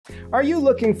Are you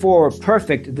looking for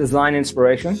perfect design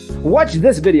inspiration? Watch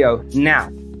this video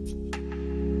now.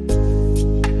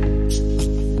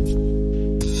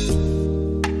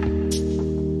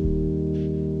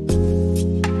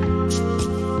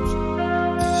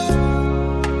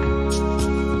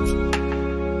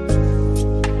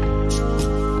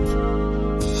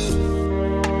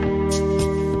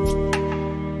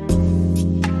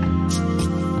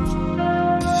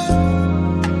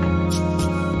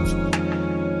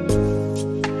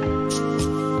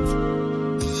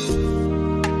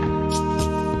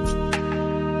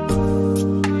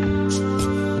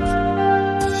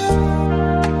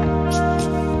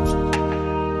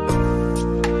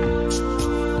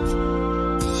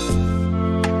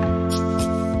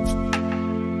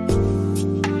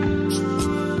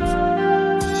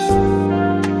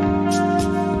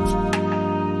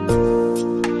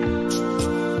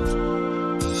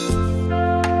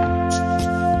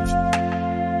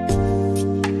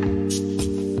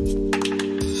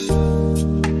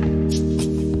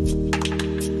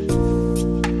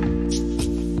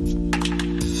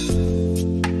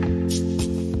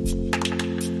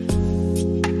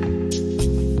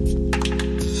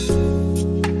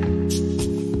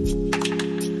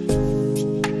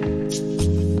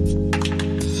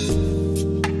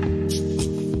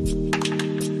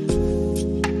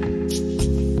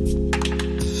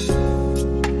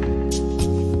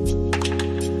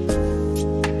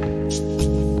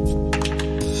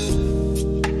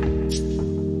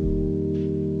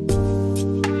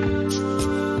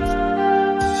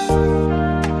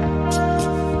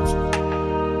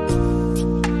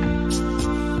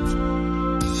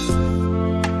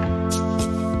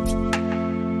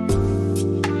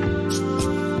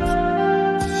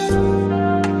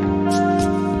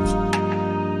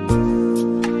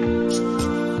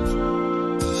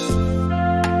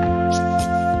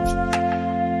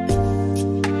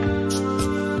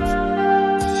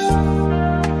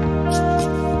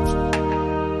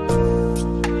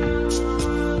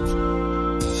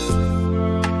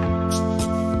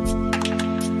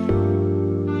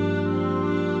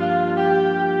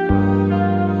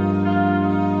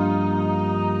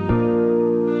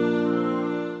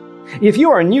 If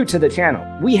you are new to the channel,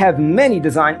 we have many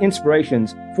design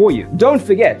inspirations for you. Don't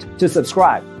forget to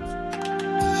subscribe.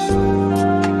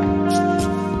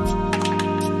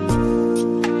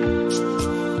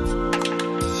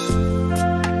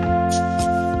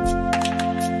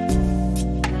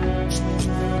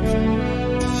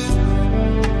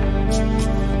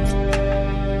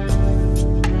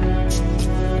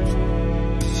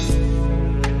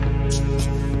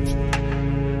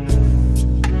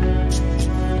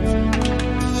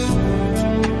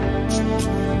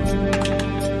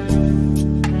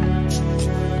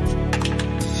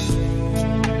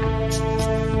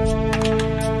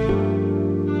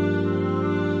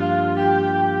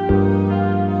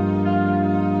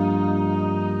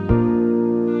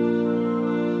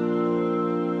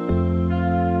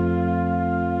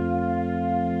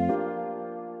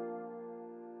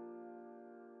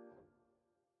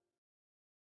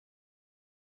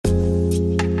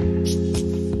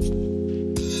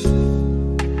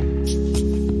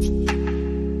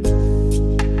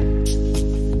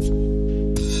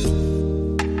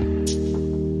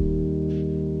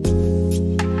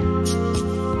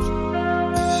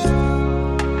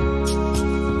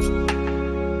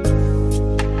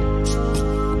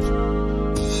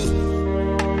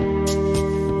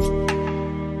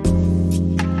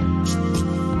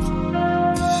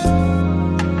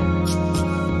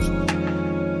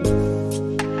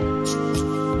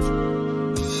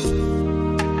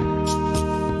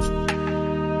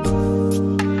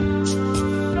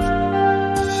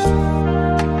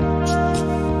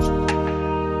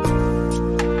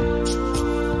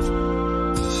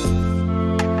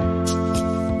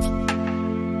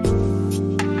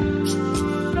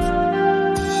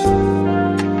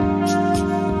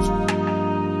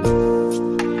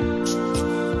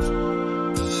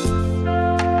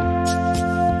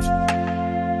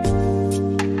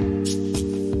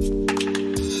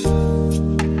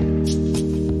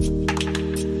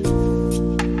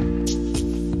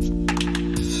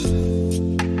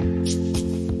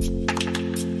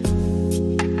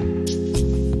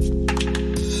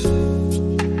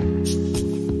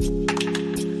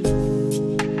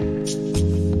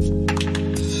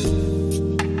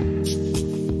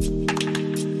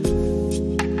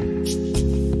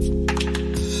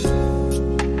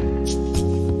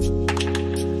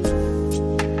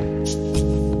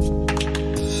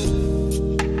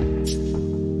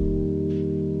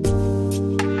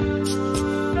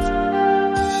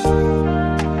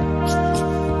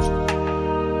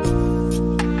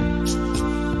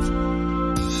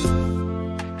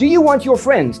 Do you want your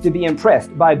friends to be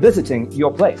impressed by visiting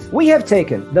your place? We have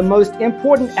taken the most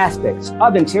important aspects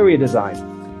of interior design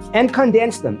and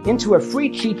condensed them into a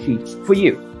free cheat sheet for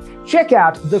you. Check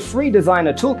out the free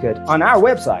designer toolkit on our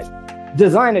website,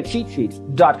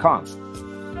 designercheatsheet.com.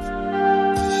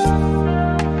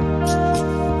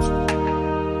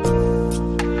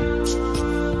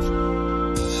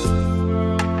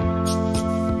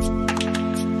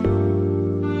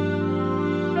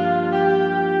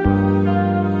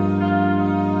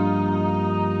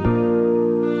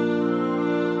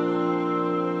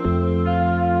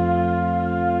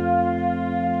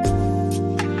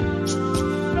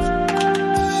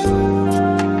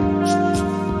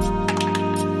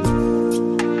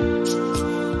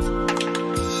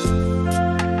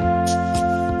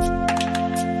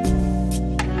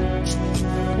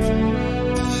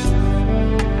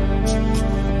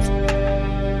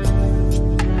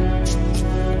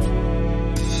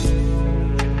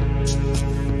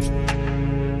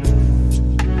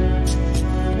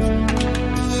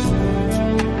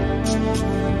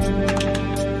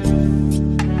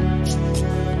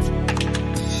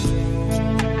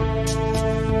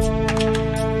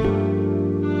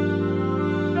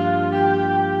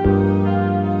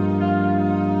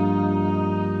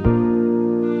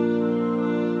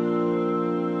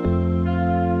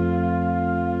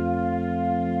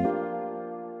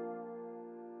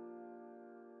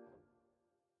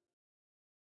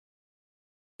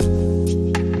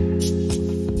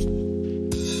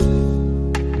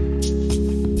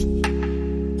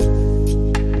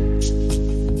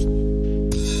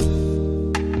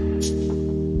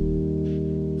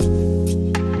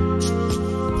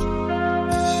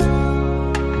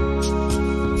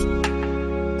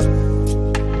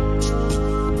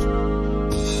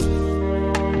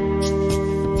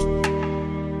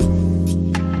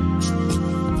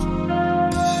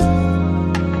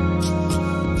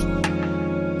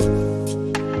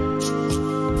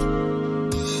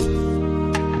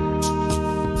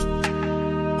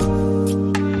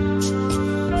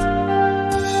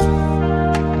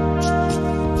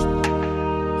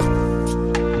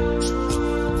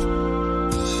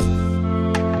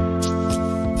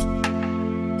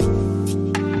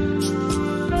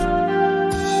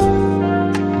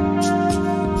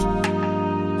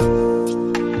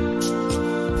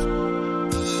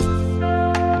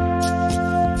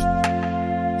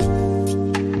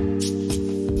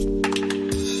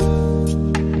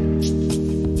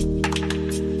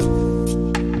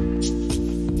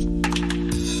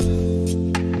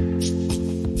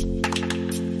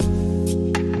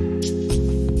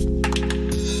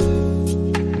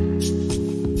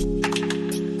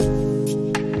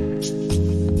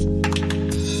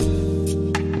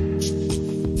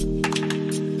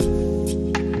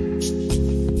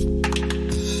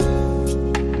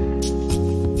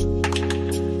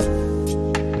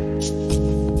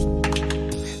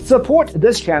 Support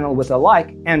this channel with a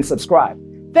like and subscribe.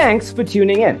 Thanks for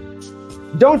tuning in.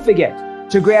 Don't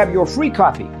forget to grab your free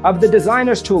copy of the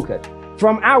Designer's Toolkit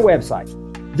from our website,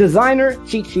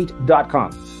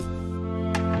 designercheatsheet.com.